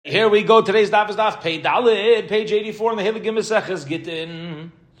here we go. Today's Daf is Daf Pei Daled, page 84 in the Hayomi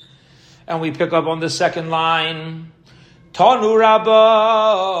Gittin. And we pick up on the second line. Tanu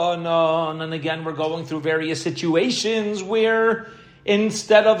Rabbanon. And again, we're going through various situations where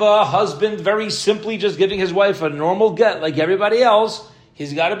instead of a husband very simply just giving his wife a normal get like everybody else,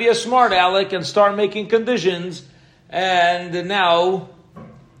 he's got to be a smart aleck and start making conditions. And now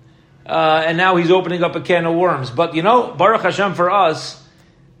he's opening up a can of worms. But Baruch Hashem for us,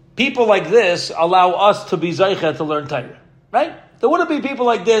 people like this allow us to be Zaycha to learn Torah. Right? There wouldn't be people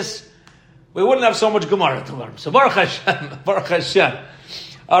like this, we wouldn't have so much Gemara to learn. So Baruch Hashem, Baruch Hashem.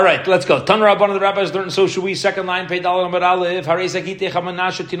 All right, let's go. Tan Rabban, the rabbis learned, so should we. Second line, Pei Daled Amar Aleph, Harei Zakitei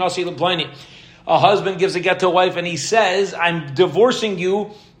Chamanashe Tinasi L'Plini. A husband gives a get to a wife and he says, I'm divorcing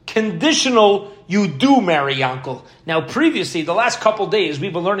you, conditional you do marry Yankel. Now previously, the last couple days,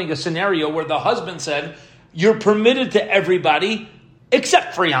 we've been learning a scenario where the husband said, you're permitted to everybody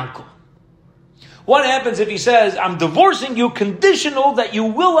except for Yankel. What happens if he says, I'm divorcing you, conditional that you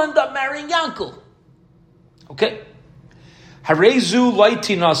will end up marrying Yankel? Okay. Harezu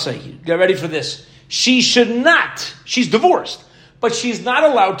laiti nasei. Get ready for this. She should not, she's divorced, but she's not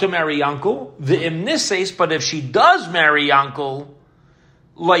allowed to marry Yankel. The imnises, but if she does marry Yankel,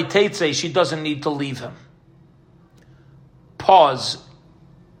 laitetse, she doesn't need to leave him. Pause.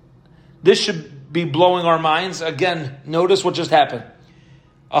 This should be blowing our minds. Again, notice what just happened.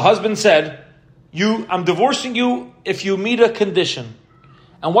 A husband said, I'm divorcing you if you meet a condition.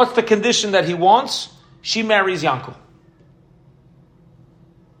 And what's the condition that he wants? She marries Yankel.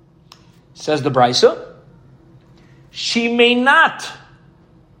 Says the Brisa, she may not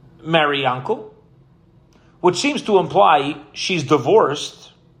marry Yankel, which seems to imply she's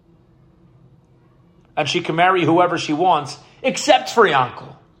divorced and she can marry whoever she wants except for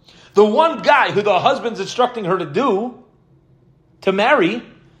Yankel. The one guy who the husband's instructing her to marry,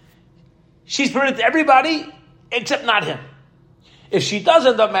 she's permitted to everybody except not him. If she does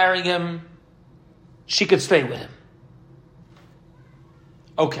end up marrying him, she could stay with him.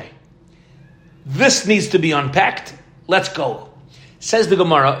 Okay. This needs to be unpacked. Let's go. Says the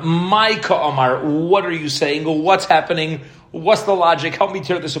Gemara, my Ka'amar, what are you saying? What's happening? What's the logic? Help me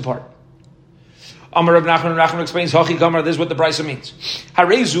tear this apart. Amar Rav Nachman explains, Hachi Kamar, this is what the Brisa means.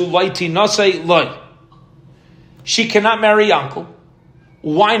 Harezu laiti nasei loy. She cannot marry Yankel.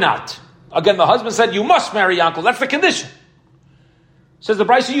 Why not? Again, the husband said, you must marry Yankel. That's the condition. Says the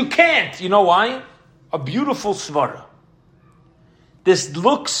Brisa, you can't. You know why? A beautiful svara. This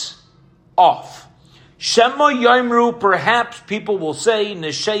looks off. Shema Yomru, perhaps people will say,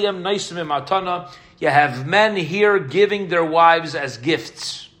 Neshayim Naisim Matana, you have men here giving their wives as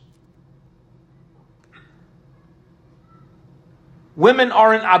gifts. Women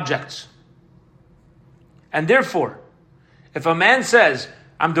aren't objects. And therefore, if a man says,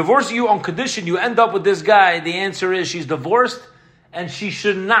 I'm divorcing you on condition you end up with this guy, the answer is she's divorced and she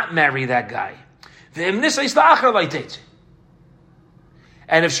should not marry that guy.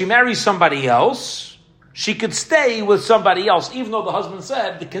 And if she marries somebody else, she could stay with somebody else, even though the husband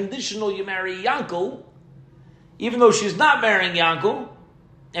said, the conditional you marry Yankel, even though she's not marrying Yankel,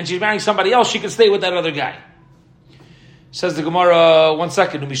 and she's marrying somebody else, she could stay with that other guy. Says the Gemara, 1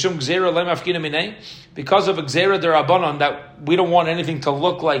 second, because of Gzeira Derabanan, that we don't want anything to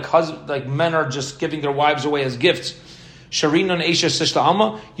look like men are just giving their wives away as gifts. Sharinan Eisha Sishta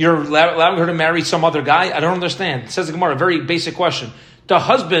Alma, you're allowing her to marry some other guy? I don't understand. Says the Gemara, a very basic question. The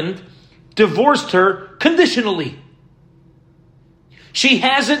husband divorced her conditionally. She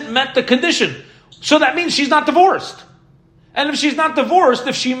hasn't met the condition. So that means she's not divorced. And if she's not divorced,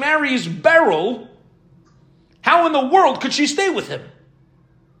 if she marries Beryl, how in the world could she stay with him?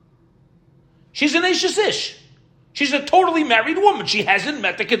 She's an Eishes Ish. She's a totally married woman. She hasn't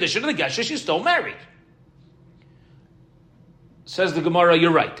met the condition of the Gesha. She's still married. Says the Gemara,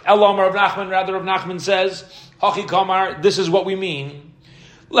 you're right. Elamar of Nachman, rather of Nachman says, Hachi Kamar, this is what we mean.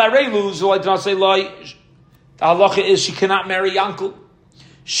 La Reiluz, like not say lie. The halacha is she cannot marry Yankel.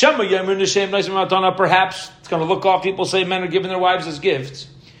 Shema Yemir Nishem Naisim Matana, perhaps it's going to look off. People say men are giving their wives as gifts.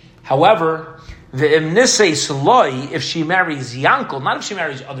 However, the Imnises Loi, if she marries Yankel, not if she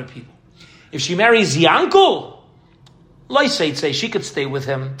marries other people. If she marries Yankel, Loi say she could stay with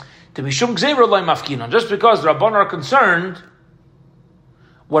him. To be Shum Gzeira Loi Mafkinon. Just because the Rabban are concerned,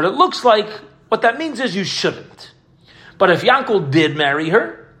 what it looks like, what that means is you shouldn't. But if Yankel did marry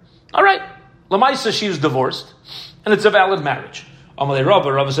her, all right, Lamaisa, she was divorced, and it's a valid marriage. Amalei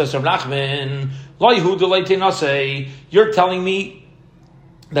Rabba says to Nachman, you're telling me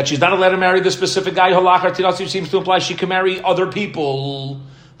that she's not allowed to marry this specific guy. Halachar Tirasi seems to imply she can marry other people.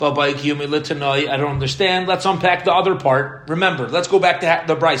 I don't understand. Let's unpack the other part. Remember, let's go back to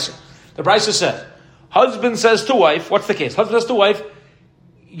the Brisa. The Brisa says, husband says to wife, what's the case? Husband says to wife,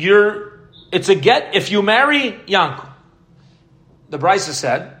 it's a get if you marry Yankel. The Brisa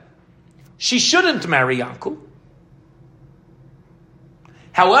said, she shouldn't marry Yankel.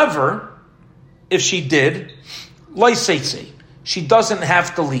 However, if she did, she doesn't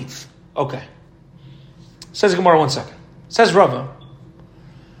have to leave. Okay. Says Gemara, 1 second. Says Rava,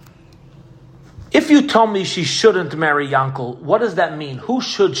 if you tell me she shouldn't marry Yankel, what does that mean? Who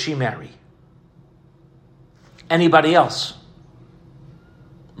should she marry? Anybody else.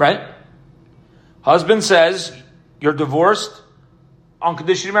 Right? Husband says, you're divorced on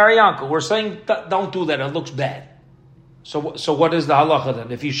condition you marry Yankel. We're saying, don't do that, it looks bad. So what is the halacha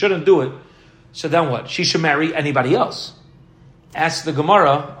then? If you shouldn't do it, so then what? She should marry anybody else. Ask the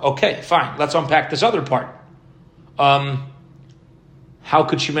Gemara, okay, fine, let's unpack this other part. How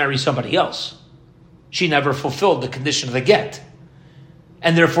could she marry somebody else? She never fulfilled the condition of the get.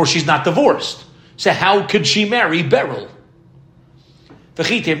 And therefore she's not divorced. So how could she marry Beryl? If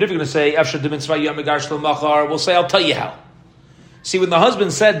you're going to say, we'll say, I'll tell you how. See, when the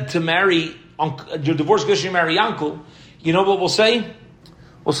husband said to marry, your divorce condition, you marry Yankel, you know what we'll say?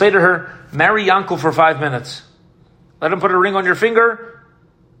 We'll say to her, marry Yankel for 5 minutes. Let him put a ring on your finger,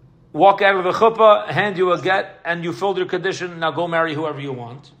 walk out of the chuppah, hand you a get, and you filled your condition, now go marry whoever you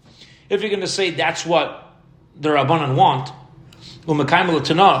want. If you're going to say that's what the Rabbanan want,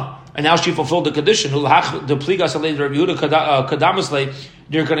 and now she fulfilled the condition, you're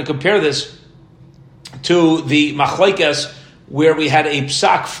going to compare this to the machlekes where we had a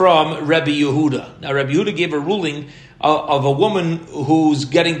psak from Rebbe Yehuda. Now Rebbe Yehuda gave a ruling of a woman who's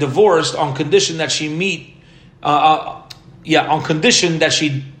getting divorced on condition that she on condition that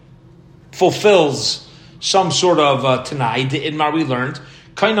she fulfills some sort of tanai. The Idmar we learned.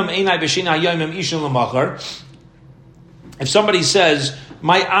 If somebody says,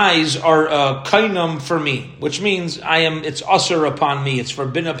 my eyes are kainam for me, which means it's usher upon me, it's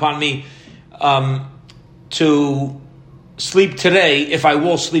forbidden upon me to sleep today if I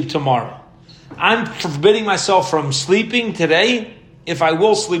will sleep tomorrow. I'm forbidding myself from sleeping today if I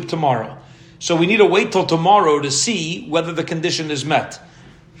will sleep tomorrow. So we need to wait till tomorrow to see whether the condition is met.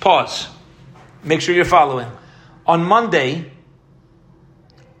 Pause. Make sure you're following. On Monday,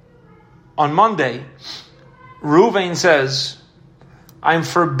 Reuven says, I'm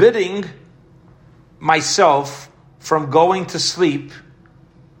forbidding myself from going to sleep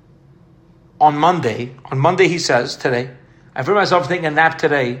on Monday. On Monday, he says, today, I forbid myself from taking a nap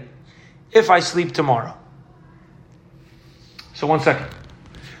today if I sleep tomorrow. So 1 second.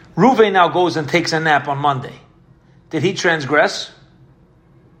 Reuven now goes and takes a nap on Monday. Did he transgress?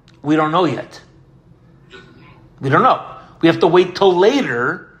 We don't know yet. We don't know. We have to wait till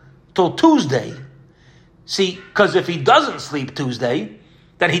later, till Tuesday. See, because if he doesn't sleep Tuesday,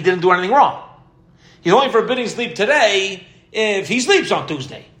 then he didn't do anything wrong. He's only forbidding sleep today if he sleeps on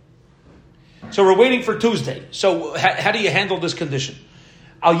Tuesday. So we're waiting for Tuesday. So how do you handle this condition?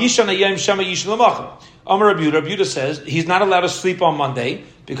 Al Yishan Ayim Shema Yishan Lamachim. Amar Rabbi Yehuda says he's not allowed to sleep on Monday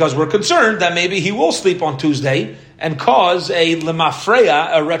because we're concerned that maybe he will sleep on Tuesday and cause a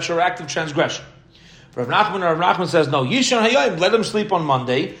lemafreya, a retroactive transgression. Rav Nachman says no. Yishan Hayim, let him sleep on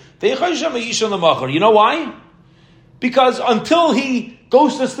Monday. You know why? Because until he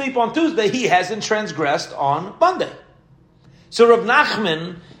goes to sleep on Tuesday, he hasn't transgressed on Monday. So Rav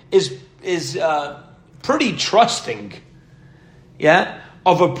Nachman is pretty trusting,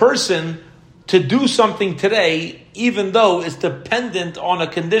 of a person to do something today, even though it's dependent on a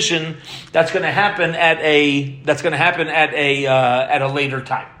condition that's going to happen at a later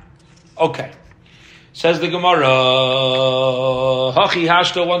time. Okay. Says the Gemara, Hachi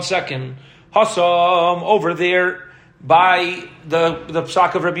Hashta, 1 second. Hasam, over there by the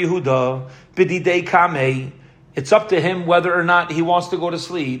psak of Rabbi Yehuda, Bididei Kamei. It's up to him whether or not he wants to go to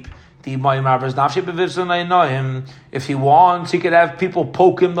sleep. If he wants, he could have people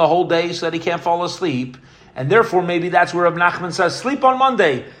poke him the whole day so that he can't fall asleep. And therefore, maybe that's where Reb Nachman says, sleep on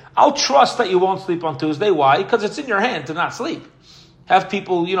Monday. I'll trust that you won't sleep on Tuesday. Why? Because it's in your hand to not sleep. Have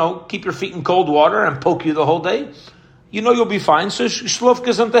people, keep your feet in cold water and poke you the whole day. You'll be fine. So shluf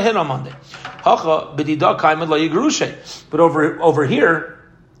isn't the hin on Monday. But over here,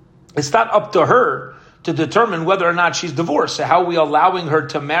 it's not up to her to determine whether or not she's divorced. So how are we allowing her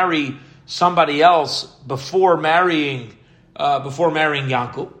to marry somebody else before marrying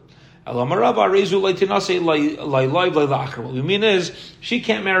Yankel? What we mean is she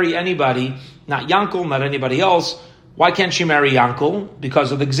can't marry anybody, not Yankel, not anybody else. Why can't she marry Yankel?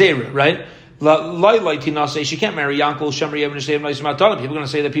 Because of the Gzeira, right? She can't marry Yankel, Shemri, People are going to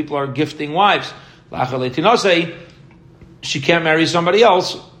say that people are gifting wives. She can't marry somebody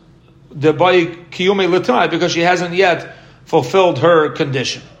else because she hasn't yet fulfilled her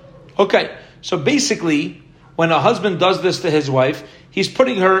condition. Okay, so basically, when a husband does this to his wife, he's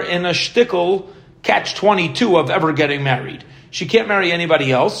putting her in a shtickle catch-22 of ever getting married. She can't marry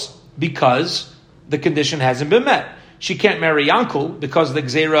anybody else because the condition hasn't been met. She can't marry Yankel because the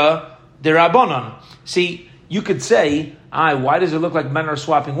Gzeira Derabanan. See, you could say, why does it look like men are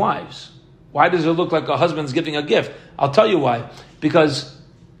swapping wives? Why does it look like a husband's giving a gift? I'll tell you why. Because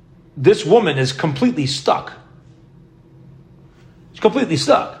this woman is completely stuck. She's completely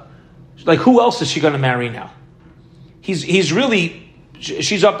stuck. Like, who else is she going to marry now? She's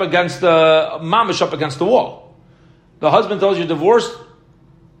up against mamish up against the wall. The husband tells you divorced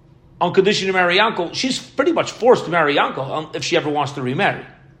on condition to marry Yankel. She's pretty much forced to marry Yankel if she ever wants to remarry.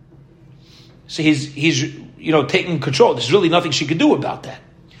 So he's taking control. There's really nothing she could do about that.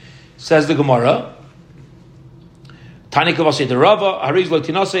 Says the Gemara. She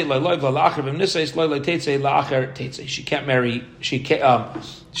can't marry.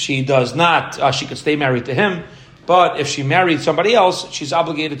 She does not. She could stay married to him, but if she married somebody else, she's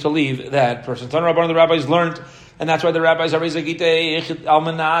obligated to leave that person. The rabbis learned, and that's why the rabbis are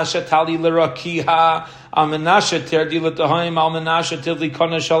almanasha tali lerakiha almanasha terdi letahaim almanasha tivli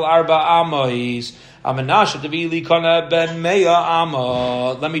kana shal arba amois. Let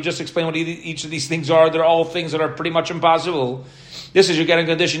me just explain what each of these things are. They're all things that are pretty much impossible. This is you get a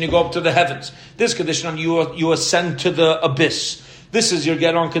condition, you go up to the heavens. This condition, you ascend to the abyss. This is your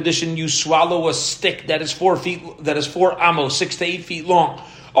get on condition, you swallow a stick that is 4 amos, 6 to 8 feet long.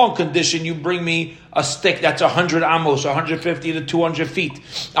 On condition, you bring me a stick that's 100 amos, 150 to 200 feet.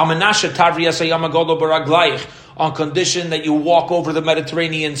 On condition that you walk over the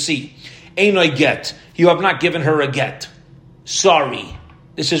Mediterranean Sea. Einoi get. You have not given her a get. Sorry.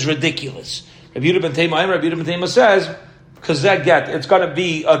 This is ridiculous. Rabbi Yehuda ben Tema says, because that get, it's going to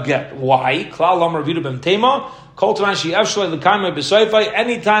be a get. Why?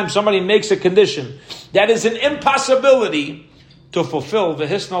 Anytime somebody makes a condition that is an impossibility to fulfill, if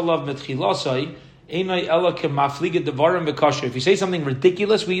you say something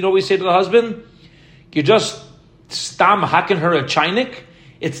ridiculous, we always say to the husband, you just stam hacking her a chinik.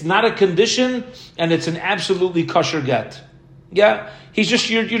 It's not a condition, and it's an absolutely kosher get. Yeah, you're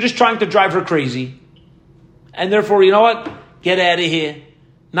just trying to drive her crazy, and therefore, you know what? Get out of here.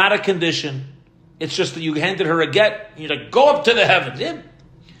 Not a condition. It's just that you handed her a get. And you're like, go up to the heavens.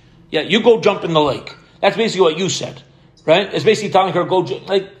 Yeah, you go jump in the lake. That's basically what you said, right? It's basically telling her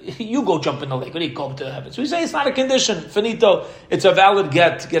you go jump in the lake. What do you go up to the heavens? We say it's not a condition. Finito. It's a valid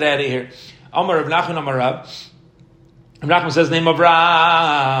get. Get out of here. Amar Rav Nachman Amar Rav. Nachman says name of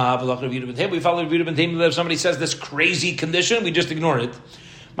Rav. We follow Rav ben Taim. If somebody says this crazy condition, we just ignore it.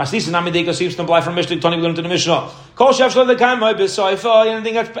 Masnisa seems to apply from Mishnah. Tony, we learned in the Mishnah.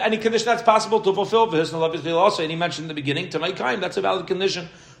 Any condition that's possible to fulfill. And he mentioned in the beginning, Tanai Kaim, that's a valid condition.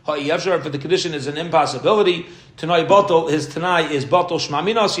 If the condition is an impossibility, Tanai Batal, his Tanai is Batal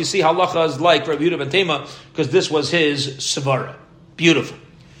Shmaminos. You see halacha is like Rav Yehuda ben Tema, because this was his Savara. Beautiful.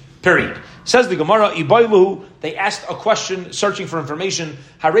 Period. Says the Gemara, Ibailu, they asked a question, searching for information.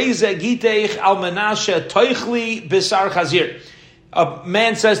 Hareze giteich al menashe toichli bisar chazir. A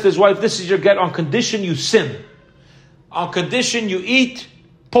man says to his wife, this is your get on condition you sin. On condition you eat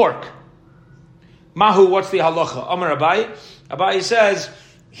pork. Mahu, what's the halacha? Amar Abai. Abai says,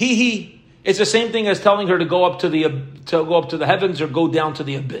 it's the same thing as telling her to go up to the heavens or go down to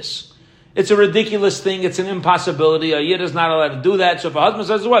the abyss. It's a ridiculous thing. It's an impossibility. A yid is not allowed to do that. So if a husband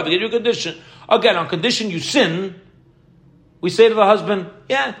says to his wife, give you a condition. Again, on condition you sin, we say to the husband,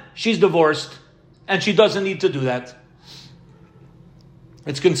 yeah, she's divorced, and she doesn't need to do that.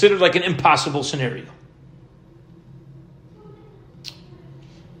 It's considered like an impossible scenario.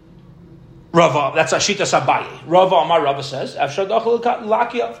 Rava, that's Ashita Sabayi. Rava Amar Rava says,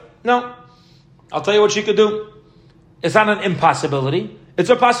 no. I'll tell you what she could do. It's not an impossibility. It's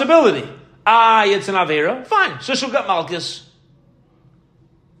a possibility. It's an Avera. Fine. So she'll get Malchus.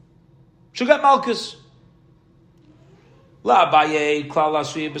 La Abaye, Klal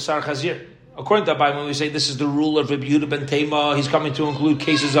Asri, Besar Chazir. According to Abaye, when we say this is the rule of Rabbi Yehuda ben Tema, he's coming to include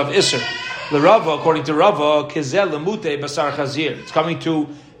cases of Isser. The Rava, according to Rava, Kizel Lemute Besar Chazir. It's coming to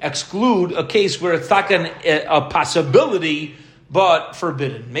exclude a case where it's not a possibility, but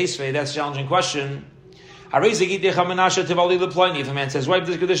forbidden. Meisvei, that's a challenging question. If a man says, wife,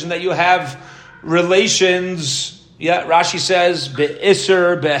 this condition that you have relations, Rashi says,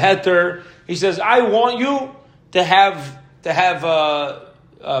 be'isr, be'heter. He says, I want you to have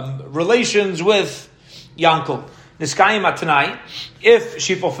relations with Yankel. Niskayim Tanai, if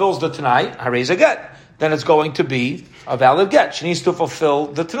she fulfills the Tanai, harei a get, then it's going to be a valid get. She needs to fulfill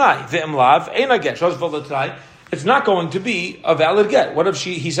the Tanai. V'im lav, ein a get. She doesn't fulfill the Tanai. It's not going to be a valid get. What if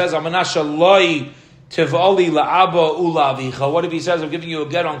he says, Amanasha loi tivali la'aba ulavicha? What if he says, I'm giving you a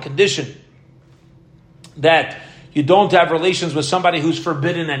get on condition that you don't have relations with somebody who's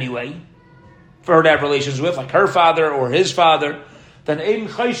forbidden anyway for her to have relations with, like her father or his father? Then Ein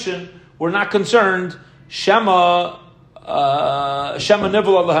Chayshin, we're not concerned. Shema Nivul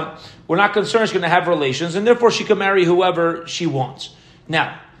Allahem. We're not concerned she's going to have relations, and therefore she can marry whoever she wants.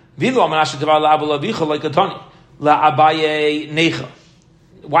 Now, why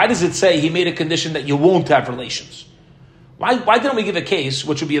does it say he made a condition that you won't have relations? Why didn't we give a case,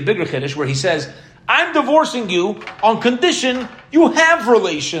 which would be a bigger chiddush, where he says, I'm divorcing you on condition you have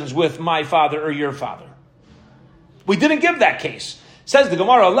relations with my father or your father? We didn't give that case. Says the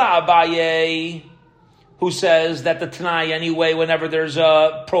Gemara, La Abaye, who says that the Tanai anyway, whenever there's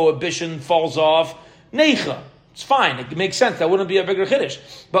a prohibition, falls off. Neicha. It's fine. It makes sense. That wouldn't be a bigger chiddush.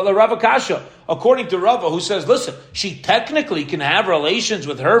 But La Rava Kasha, according to Rava, who says, listen, she technically can have relations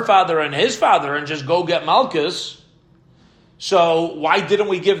with her father and his father and just go get Malchus. So why didn't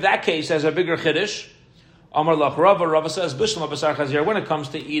we give that case as a bigger chiddush? Amar Lach Rava. Rava says, Bishlam Basar Chazir, when it comes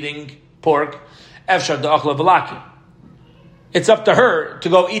to eating pork, Efshar Da'achla Velaki. It's up to her to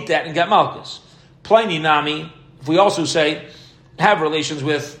go eat that and get Malchus. Pliny Nami, if we also say, have relations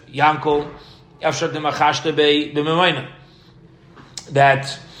with Yankel,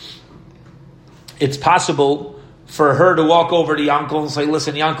 that it's possible for her to walk over to Yankel and say,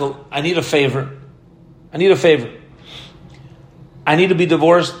 listen, Yankel, I need a favor. I need to be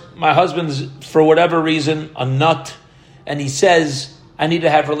divorced. My husband's, for whatever reason, a nut, and he says, I need to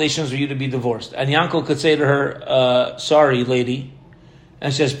have relations with you to be divorced. And Yankel could say to her, sorry, lady.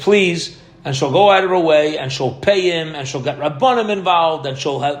 And she says, please. And she'll go out of her way, and she'll pay him, and she'll get Rabbanim involved, and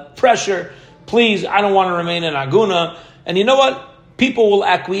she'll have pressure. Please, I don't want to remain in Aguna. And you know what? People will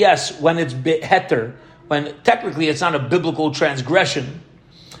acquiesce when it's heter, when technically it's not a biblical transgression.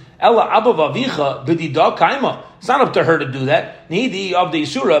 Ella Abba Vavicha b'dida kaima. It's not up to her to do that. Nidi of the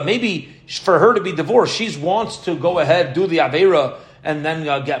Isura. Maybe for her to be divorced, she wants to go ahead, do the Avera, and then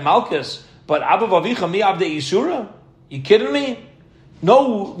get Malchus. But Abba Vavicha mi of the Isura? You kidding me?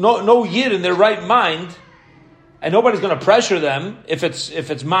 No yid in their right mind, and nobody's going to pressure them if it's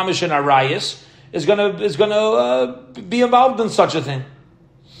mamish and arayis is going to be involved in such a thing.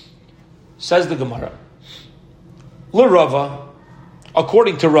 Says the Gemara, L'Rava,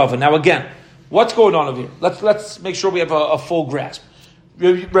 according to Rava. Now again, what's going on over here? Let's make sure we have a full grasp.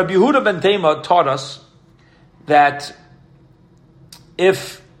 Rabbi Yehuda ben Tema taught us that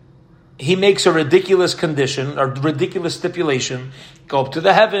if he makes a ridiculous condition or ridiculous stipulation, go up to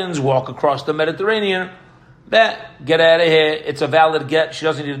the heavens, walk across the Mediterranean, get out of here, it's a valid get, she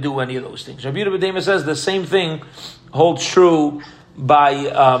doesn't need to do any of those things. Rabbi Yehuda ben Tema says the same thing holds true by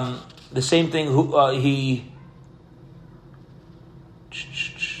the same thing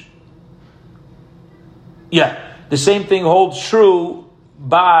the same thing holds true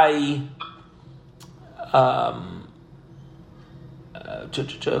by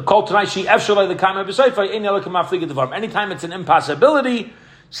anytime it's an impossibility,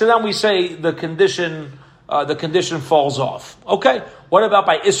 so then we say the condition falls off. Okay, what about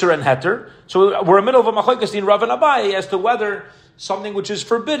by Isser and Heter? So we're in the middle of a machlokes in Rav and Abaye as to whether something which is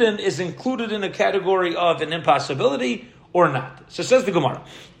forbidden is included in a category of an impossibility or not. So says the Gemara,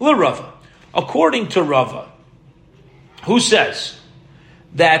 L'Rava, according to Rava, who says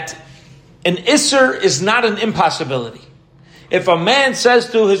that an Isser is not an impossibility. If a man says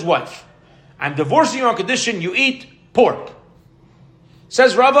to his wife, I'm divorcing you on condition you eat pork,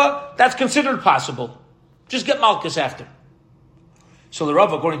 says Rava, that's considered possible. Just get Malchus after. So the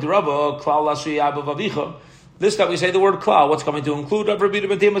Rava, according to Rava, Klal Lasri Abba Vavicha, this that we say the word Klal, what's coming to include Rabbi Yehuda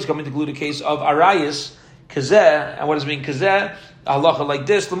ben Tema is coming to include a case of Arayis, Kazeh, and what does it mean Kazeh? Halacha like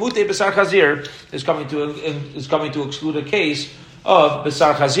this, Lamute Besar Chazir is coming to exclude a case of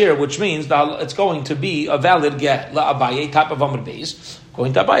Besar Chazir, which means that it's going to be a valid get, La Abaye, top of Amr Beis,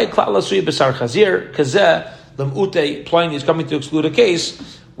 going to Abaye, Klal Lasui Besar Chazir, Kazeh, Lamute, Pliny is coming to exclude a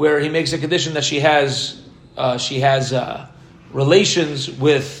case where he makes a condition that she has relations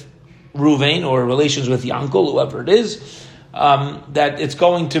with Ruvain or relations with Yankel, whoever it is, that it's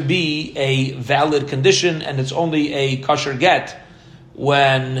going to be a valid condition and it's only a kosher get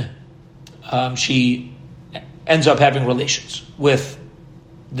when she ends up having relations with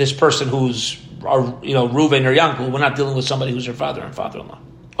this person who's Ruvain or Yankel. We're not dealing with somebody who's her father and father-in-law.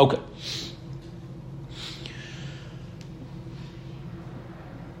 Okay.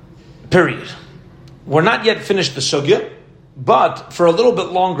 Period. We're not yet finished the sugya, but for a little bit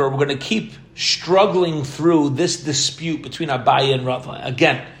longer, we're going to keep struggling through this dispute between Abaye and Rava.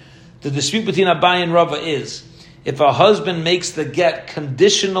 Again, the dispute between Abaye and Rava is, if a husband makes the get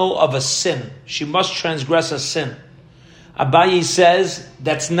conditional of a sin, she must transgress a sin. Abaye says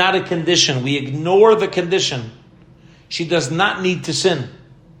that's not a condition. We ignore the condition. She does not need to sin.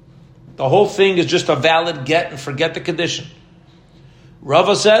 The whole thing is just a valid get and forget the condition.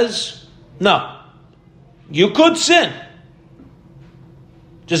 Rava says, no. You could sin.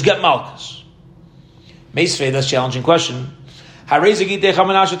 Just get malchus. Meisvei, that's a challenging question.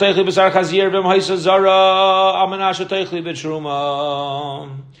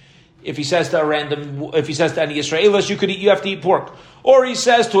 If he says to a random, if he says to any Yisraelis, you have to eat pork. Or he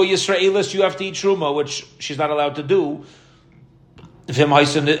says to a Yisraelis, you have to eat truma, which she's not allowed to do. If he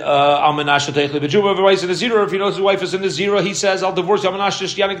knows his wife is in the zero, he says, I'll divorce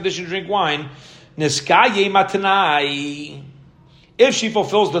you, drink wine. If she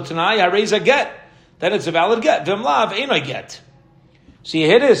fulfills the tanai, I raise a get. Then it's a valid get. Vimlav ain't a get. See,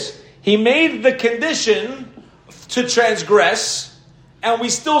 here it is. He made the condition to transgress, and we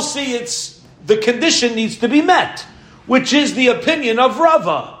still see the condition needs to be met, which is the opinion of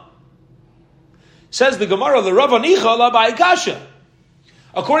Rava. Says the Gemara, the Rava nicha l'Abaye kasha.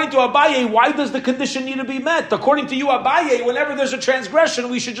 According to Abaye, why does the condition need to be met? According to you, Abaye, whenever there's a transgression,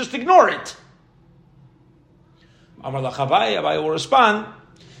 we should just ignore it. Amar lach Abaye will respond,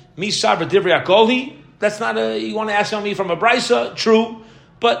 Misar b'divrei akolhi. That's not you want to ask me from a brisa, true,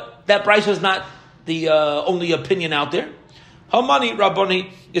 but that brisa is not the only opinion out there. Hamani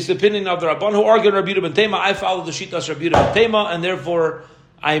Rabboni is the opinion of the Rabban who argued Rabbi Yehuda ben Tema. I follow the Shitas Rabbi Yehuda ben Tema, and therefore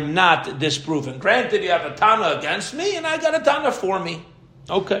I'm not disproven. Granted, you have a Tana against me, and I got a Tana for me.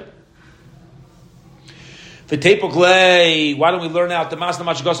 Okay. V'teipoklei, why don't we learn out the Masna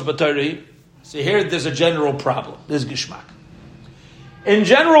Machgasa B'Torah? So here, there's a general problem. This is Gishmak. In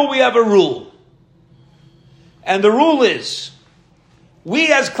general, we have a rule. And the rule is,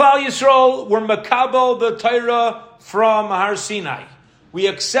 we as Klal Yisrael were makabel the Torah from Har Sinai. We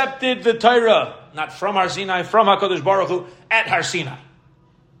accepted the Torah, not from Har Sinai, from HaKadosh Baruch Hu, at Har Sinai.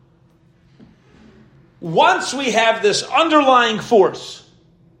 Once we have this underlying force,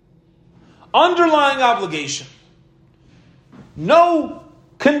 underlying obligation, no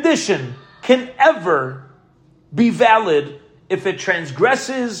condition can ever be valid if it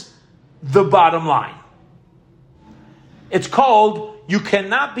transgresses the bottom line. It's called, you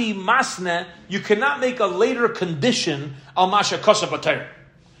cannot be masne, you cannot make a later condition al masha kosa b'Torah,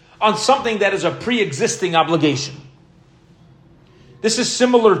 on something that is a pre-existing obligation. This is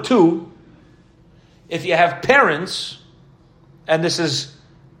similar to, if you have parents, and this is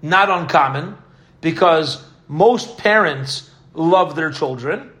not uncommon, because most parents love their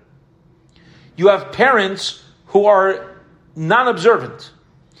children, you have parents who are non-observant,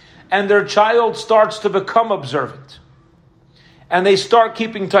 and their child starts to become observant. And they start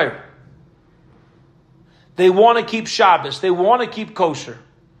keeping Torah. They want to keep Shabbos. They want to keep kosher.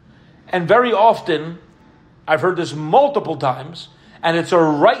 And very often, I've heard this multiple times, and it's a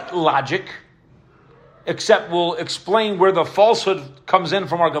right logic, except we'll explain where the falsehood comes in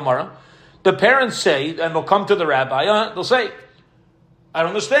from our Gemara. The parents say, and they'll come to the rabbi, they'll say, I don't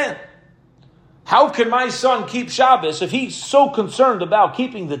understand. How can my son keep Shabbos if he's so concerned about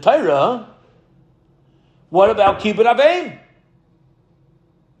keeping the Torah? What about kibbud aveim?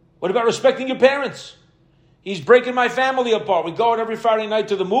 What about respecting your parents? He's breaking my family apart. We go out every Friday night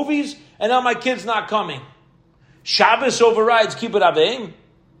to the movies, and now my kid's not coming. Shabbos overrides kibbud aveim.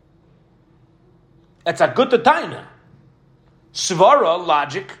 That's a good taina. Svara,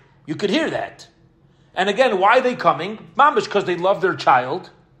 logic, you could hear that. And again, why are they coming? Mamish, because they love their child.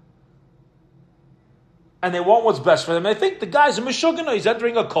 And they want what's best for them. I think the guy's a Meshugana. He's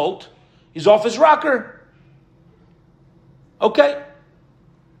entering a cult. He's off his rocker. Okay.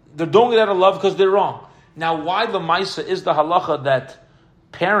 They're doing it out of love because they're wrong. Now, why the Maisa is the halacha that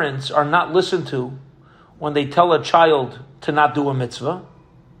parents are not listened to when they tell a child to not do a mitzvah?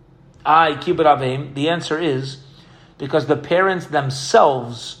 Kibbud aveim. The answer is because the parents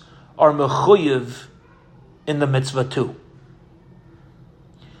themselves are mechuyev in the mitzvah too.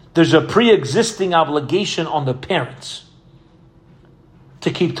 There's a pre-existing obligation on the parents to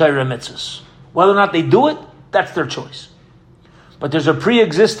keep Torah mitzvahs. Whether or not they do it, that's their choice. But there's a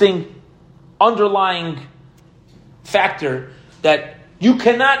pre-existing underlying factor that you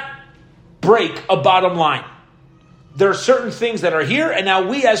cannot break a bottom line. There are certain things that are here, and now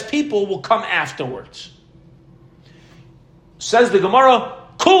we as people will come afterwards. Says the Gemara,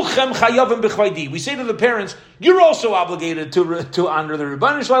 Kulchem chayavim b'chvaydi. We say to the parents, you're also obligated to honor the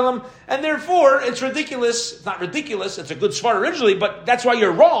Rebbeinu Shalom, and therefore it's ridiculous. It's not ridiculous. It's a good svar originally, but that's why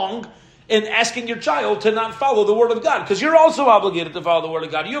you're wrong in asking your child to not follow the word of God, because you're also obligated to follow the word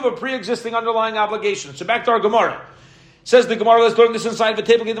of God. You have a pre-existing underlying obligation. So back to our Gemara. Says the Gemara, let's learn this inside the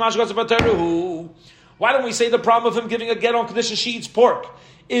table. Why don't we say the problem of him giving a get on condition she eats pork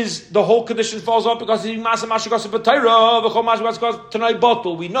is the whole condition falls off because he's masa mashikos b'Torah v'chol mashikos tonight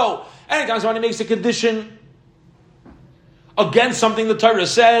bottle. We know anytime somebody makes a condition against something the Torah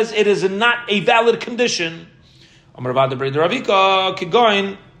says, it is not a valid condition. Amar Ravad B'Rei Ravika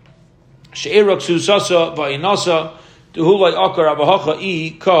kigoin she'erak susasa va'inasa tuhulay akar abahacha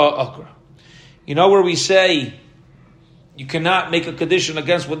I ka akar. You know where we say you cannot make a condition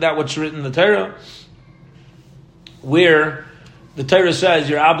against what's written in the Torah, where the Torah says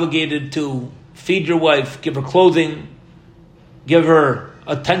you're obligated to feed your wife, give her clothing, give her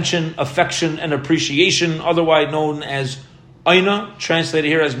attention, affection, and appreciation, otherwise known as aina,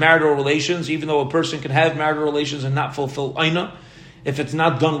 translated here as marital relations, even though a person can have marital relations and not fulfill aina, if it's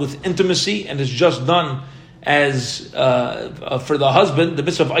not done with intimacy and it's just done as for the husband. The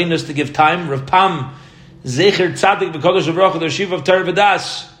mitzvah of aina is to give time. Rav Pam Zecher Tzadik B'Kodesh Baruch Hu, the Yeshiva of Torah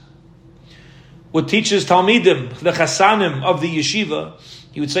V'Das, what teaches Talmidim, the Chasanim of the yeshiva,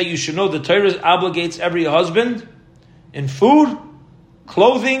 he would say you should know the Torah obligates every husband in food,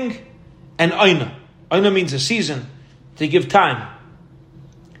 clothing, and aina. Aina means a season, to give time,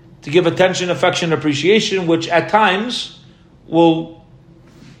 to give attention, affection, appreciation, which at times will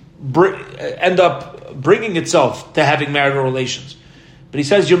end up bringing itself to having marital relations. But he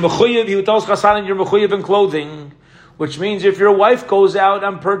says, you're mechuyev, he tells Chasanim, you're mechuyev in clothing, which means if your wife goes out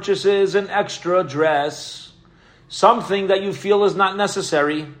and purchases an extra dress, something that you feel is not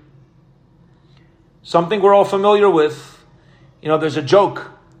necessary, something we're all familiar with. You know, there's a joke.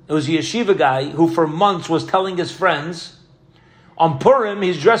 It was a yeshiva guy who for months was telling his friends, on Purim,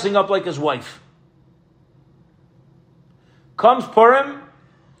 he's dressing up like his wife. Comes Purim,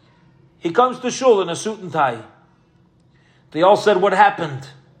 he comes to shul in a suit and tie. They all said, what happened?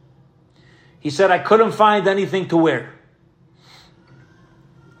 He said, I couldn't find anything to wear.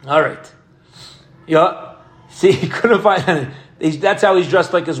 All right. Yeah. See, he couldn't find anything. That's how he's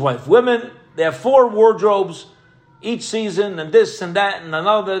dressed like his wife. Women, they have 4 wardrobes each season, and this and that, and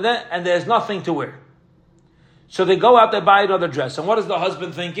another, that, and there's nothing to wear. So they go out, they buy another dress. And what is the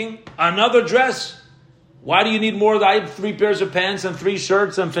husband thinking? Another dress? Why do you need more? I have 3 pairs of pants and 3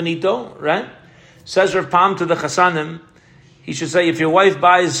 shirts and finito, right? Says Rav Pam to the Chasanim, he should say, if your wife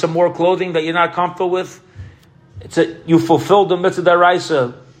buys some more clothing that you're not comfortable with, you fulfilled the mitzvah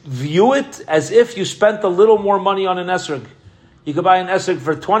daraisa. View it as if you spent a little more money on an esrog. You could buy an esrog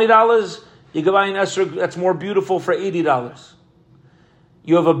for $20. You could buy an esrog that's more beautiful for $80.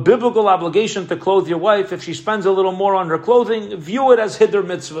 You have a biblical obligation to clothe your wife. If she spends a little more on her clothing, view it as hiddur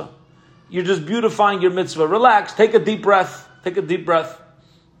mitzvah. You're just beautifying your mitzvah. Relax. Take a deep breath. Take a deep breath.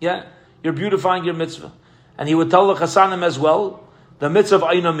 Yeah? You're beautifying your mitzvah. And he would tell the Chasanim as well, the mitzvah of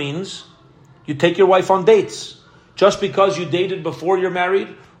aina means you take your wife on dates. Just because you dated before you're married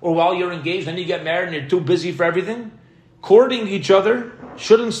or while you're engaged, then you get married and you're too busy for everything. Courting each other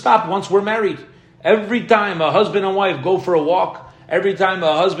shouldn't stop once we're married. Every time a husband and wife go for a walk, every time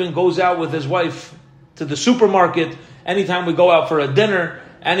a husband goes out with his wife to the supermarket, anytime we go out for a dinner,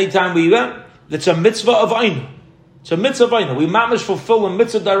 anytime we it's a mitzvah of aina. It's a mitzvah of aina. We mamish fulfill a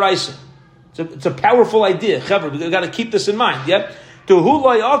mitzvah daraisa. It's a powerful idea. Chevra, we've got to keep this in mind. Yeah? To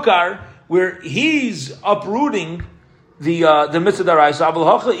hulay akar, where he's uprooting the mitzvah daraisa.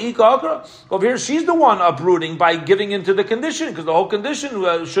 Over here, she's the one uprooting by giving into the condition, because the whole condition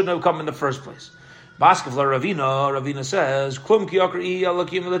shouldn't have come in the first place. Ravina says,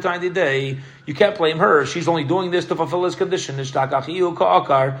 you can't blame her. She's only doing this to fulfill his condition. It's going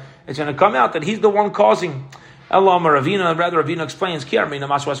to come out that he's the one causing. Ravina explains,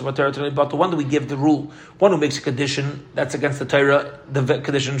 but the one that we give the rule, one who makes a condition that's against the Torah, the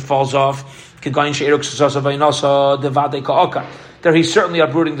condition falls off. There he's certainly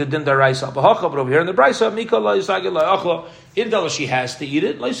uprooting the din daraisa. But over here in the brisa, he didn't tell her she has to eat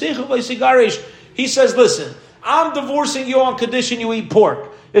it. He says, listen, I'm divorcing you on condition you eat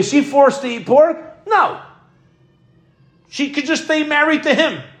pork. Is she forced to eat pork? No. She could just stay married to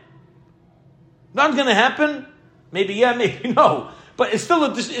him. Nothing's going to happen. Maybe yeah, maybe no. But it's still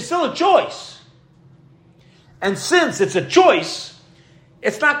a choice. And since it's a choice,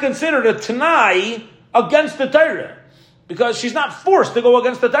 it's not considered a tanai against the Torah. Because she's not forced to go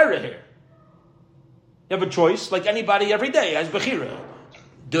against the Torah here. You have a choice, like anybody every day has bechira.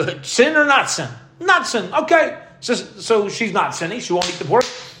 Sin or not sin? Not sin. Okay. So she's not sinning. She won't eat the pork.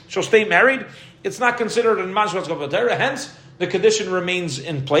 she'll stay married. It's not considered a Mashmas Kavatera, hence the condition remains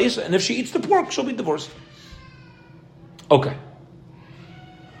in place, and if she eats the pork, she'll be divorced. Okay.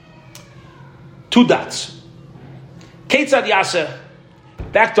 2 dots. Ketzad Yasa.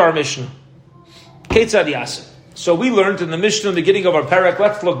 Back to our Mishnah. Ketzad Yasa. So we learned in the Mishnah, in the beginning of our parak,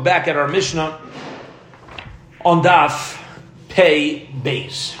 let's look back at our Mishnah on Daf Pei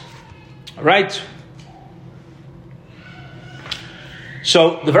Beis. All right?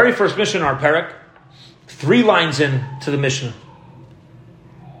 So the very first Mishnah in our parak, 3 lines into the Mishnah.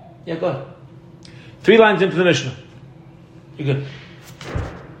 Yeah, go ahead. 3 lines into the Mishnah. You're good.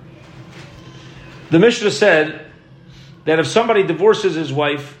 The Mishnah said that if somebody divorces his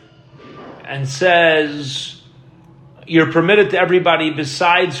wife and says you're permitted to everybody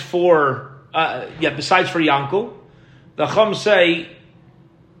besides for Yankel, the Chum say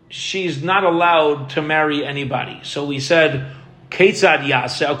she's not allowed to marry anybody. So we said, Ketzad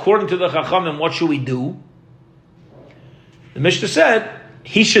Yaseh, according to the Chachamim, what should we do? The Mishnah said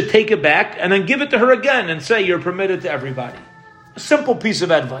he should take it back and then give it to her again and say you're permitted to everybody. A simple piece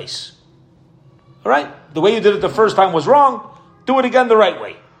of advice. All right? The way you did it the first time was wrong. Do it again the right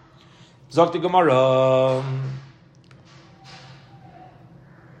way. Zok the Gemara.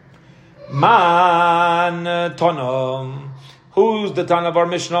 Man Tonom. Who's the Tana of our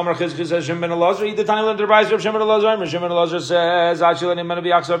Mishnah? Amar Chizkiah says Shem ben Elazar. He the Tana of the Rebbe Shem ben Elazar. Shem ben Elazar says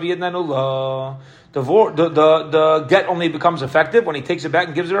the get only becomes effective when he takes it back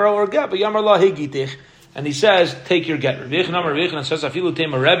and gives it her get. But Yamar La Hegitich. And he says, take your get. And says, Afilu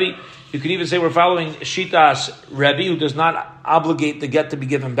Tema Rebbe. You could even say we're following Shitas Rebbe, who does not obligate the get to be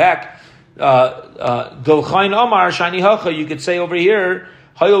given back. Dolchain Omar, Shani Hacha. You could say over here,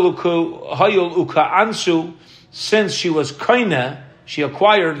 Hayol Uka Ansu, since she was Kaina, she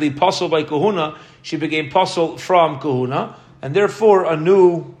acquired the Pasul by Kahuna, she became Pasul from Kahuna, and therefore a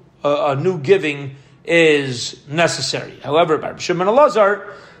new giving is necessary. However, by Shimon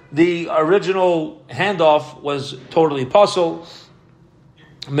Elazar, the original handoff was totally Pasul.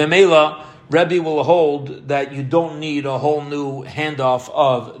 Memela, Rebbe will hold that you don't need a whole new handoff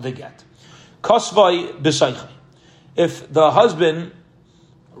of the get. Kasvai b'saychai. If the husband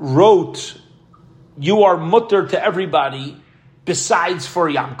wrote, you are mutter to everybody besides for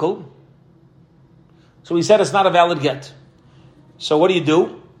Yankel, so he said it's not a valid get. So what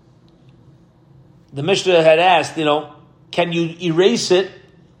do? The Mishnah had asked, can you erase it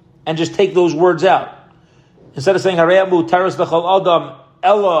and just take those words out? Instead of saying Hareyamu Taras Lechal Adam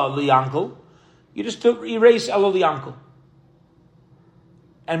Ella Liyankel, you just erase Ella Liyankel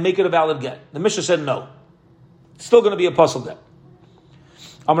and make it a valid get. The Mishnah said no. It's still going to be a puzzle get.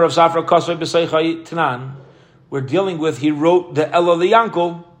 Amar of Safra Kasvei B'Seichai Tanan. We're dealing with he wrote the Ella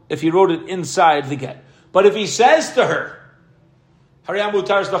Liyankel if he wrote it inside the get. But if he says to her Hareyamu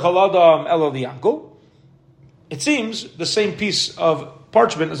Taras Lechal Adam Ella Liyankel, it seems the same piece of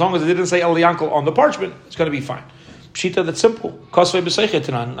parchment, as long as it didn't say El Yankel on the parchment, it's going to be fine. Pshita, that's simple. Kasvei b'seichai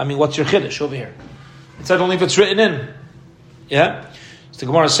tanan. I mean, what's your chiddush over here? It said only if it's written in. Yeah? So the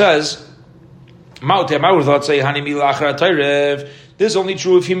Gemara says, this is only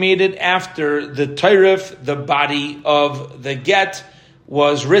true if he made it after the tairif, the body of the get,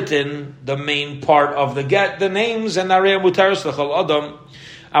 was written, the main part of the get, the names, and Narei Mutaris L'chol Adam.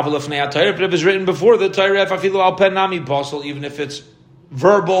 But if it's written before the tairif, afilu al pen nami posel, even if it's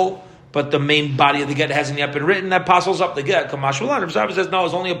verbal, but the main body of the get hasn't yet been written, that passes up the get. Kamashmalan. Rav says no,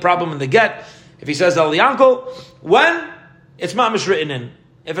 it's only a problem in the get. If he says El Yankel, when it's mamish written in.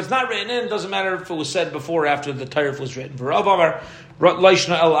 If it's not written in, it doesn't matter if it was said before or after the tairif was written. Rav Amar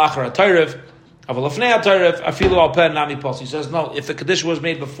Leishna El Achar tairif, Avalafnei tairif, afilu al pen nami posel. He says no. If the kedusha was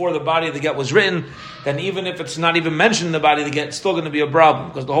made before the body of the get was written, then even if it's not even mentioned in the body of the get, it's still going to be a problem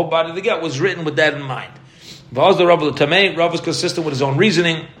because the whole body of the get was written with that in mind. Rav is consistent with his own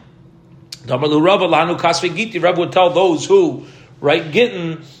reasoning. Rav would tell those who write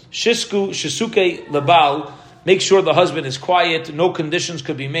Gittin, Shisuke Lebal, make sure the husband is quiet, no conditions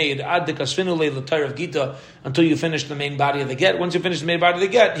could be made, until you finish the main body of the get. Once you finish the main body of the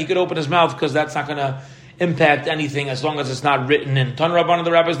get, he could open his mouth because that's not going to impact anything as long as it's not written in. Tan Rabban of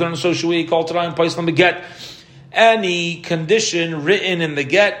the rabbis learn so shui, call to and place on the get. Any condition written in the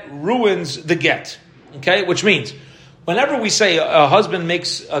get ruins the get. Okay, which means whenever we say a husband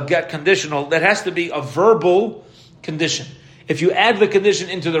makes a get conditional, that has to be a verbal condition. If you add the condition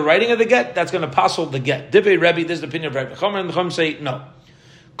into the writing of the get, that's going to passel the get. Divrei Rebbe, this is the opinion of Rebbe Chomer, and the Chum say no.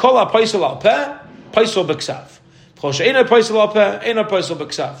 Kol ha-paisel al peh, paisel b'ksav. Chol she'ena paisel al peh, ena paisel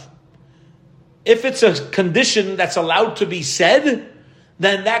b'ksav. If it's a condition that's allowed to be said,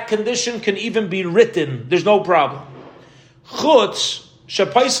 then that condition can even be written. There's no problem. Chutz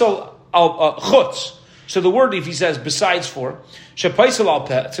shepaisal al chutz. So the word, if he says besides for, shepaisal al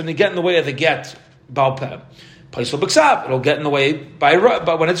peh, it's going to get in the way of the get bal peh. Paisal b'ksav, it'll get in the way by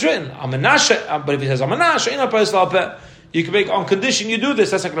when it's written. Amenashe, but if he says amenashe, ina paisal al peh, you can make on condition you do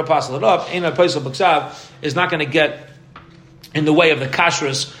this. That's not going to passel it up. Ina paisal b'ksav is not going to get in the way of the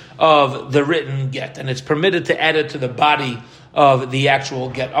kashrus of the written get, and it's permitted to add it to the body of the actual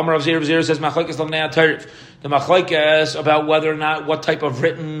get. Amar Rav Zera says machlekes l'mnei tarif. The machlekes about whether or not what type of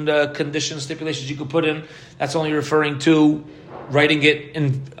written conditions, stipulations you could put in. That's only referring to writing it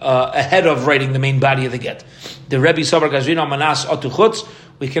in ahead of writing the main body of the get. The Rebbe Sabar Gazrin Manas Atu Chutz.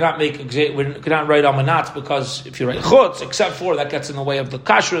 We cannot write Amanat because if you write Chutz, except for that gets in the way of the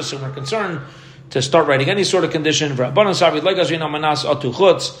kashrus, and we're concerned to start writing any sort of condition.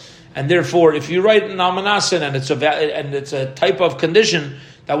 And therefore, if you write an almanasin and it's a type of condition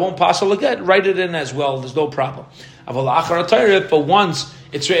that won't passel again, write it in as well. There's no problem. But once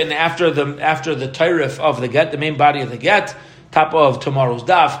it's written after the tairif of the get, the main body of the get, top of tomorrow's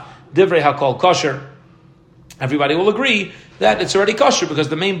daf, divrei hakol kosher, everybody will agree that it's already kosher because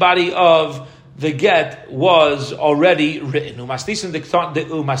the main body of the get was already written.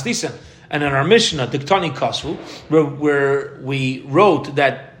 Umasnisin. And in our Mishnah, Diktani Kasvu, where we wrote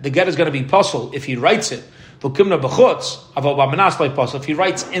that the get is going to be puzzle if he writes it. If he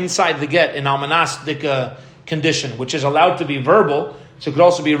writes inside the get in almanastic condition, which is allowed to be verbal, so it could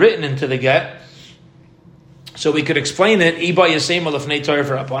also be written into the get. So we could explain it, either it's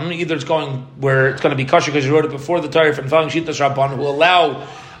going where it's going to be kosher because you wrote it before the tarif, and following Shitas Rabban will allow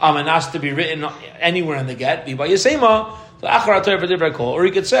almanas to be written anywhere in the get. Or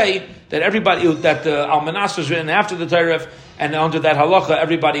you could say that that the almanas was written after the tarif, and under that halacha,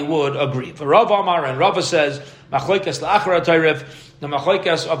 everybody would agree. For Rav Amar and Rava says, machlekes la'achar tarif, the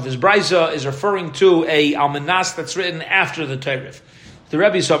machlekes of this brisa is referring to a almanas that's written after the tarif. The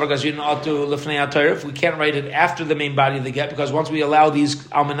Rebbe Sofer Gazrin Atu Lefnei HaTarif, we can't write it after the main body of the get, because once we allow these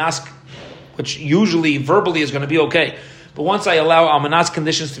almanas, which usually verbally is going to be okay, but once I allow almanas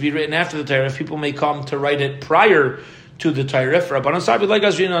conditions to be written after the tarif, people may come to write it prior to the tarif. Rabbanan Sabi like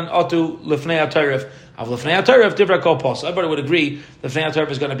Gazrin Atu Lefnei HaTarif. Of Lefnei HaTarif, Divrei Kol Posel. Everybody would agree Lefnei HaTarif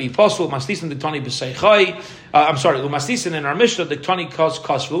is going to be Posel. Maslisin Diktani B'Seichai. Umaslisin in our Mishnah Diktani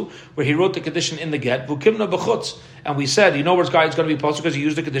Kasvu, where he wrote the condition in the get. Vukimna B'Chutz. And we said, you know where it's going to be Posel because he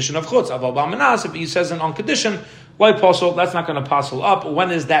used the condition of Chutz. Aval B'Amanas, if he says it on condition, why Posel? That's not going to Posel up.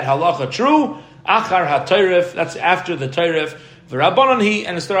 When is that halacha true? Achar HaTarif, that's after the Tarif. V'Rabbanan Hi,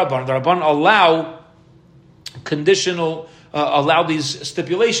 and it's the Rabban. The Rabban allow conditional, allow these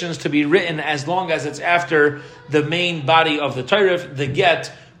stipulations to be written as long as it's after the main body of the tarif. The get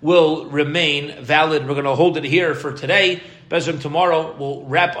will remain valid. We're going to hold it here for today. Bezim tomorrow we'll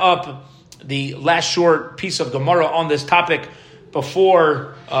wrap up the last short piece of Gemara on this topic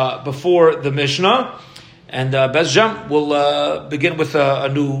before the Mishnah, and Bezim we'll begin with a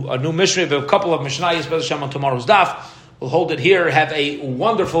new Mishnah, a couple of Mishnayos Bezim on tomorrow's daf. We'll hold it here. Have a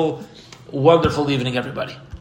wonderful evening, everybody.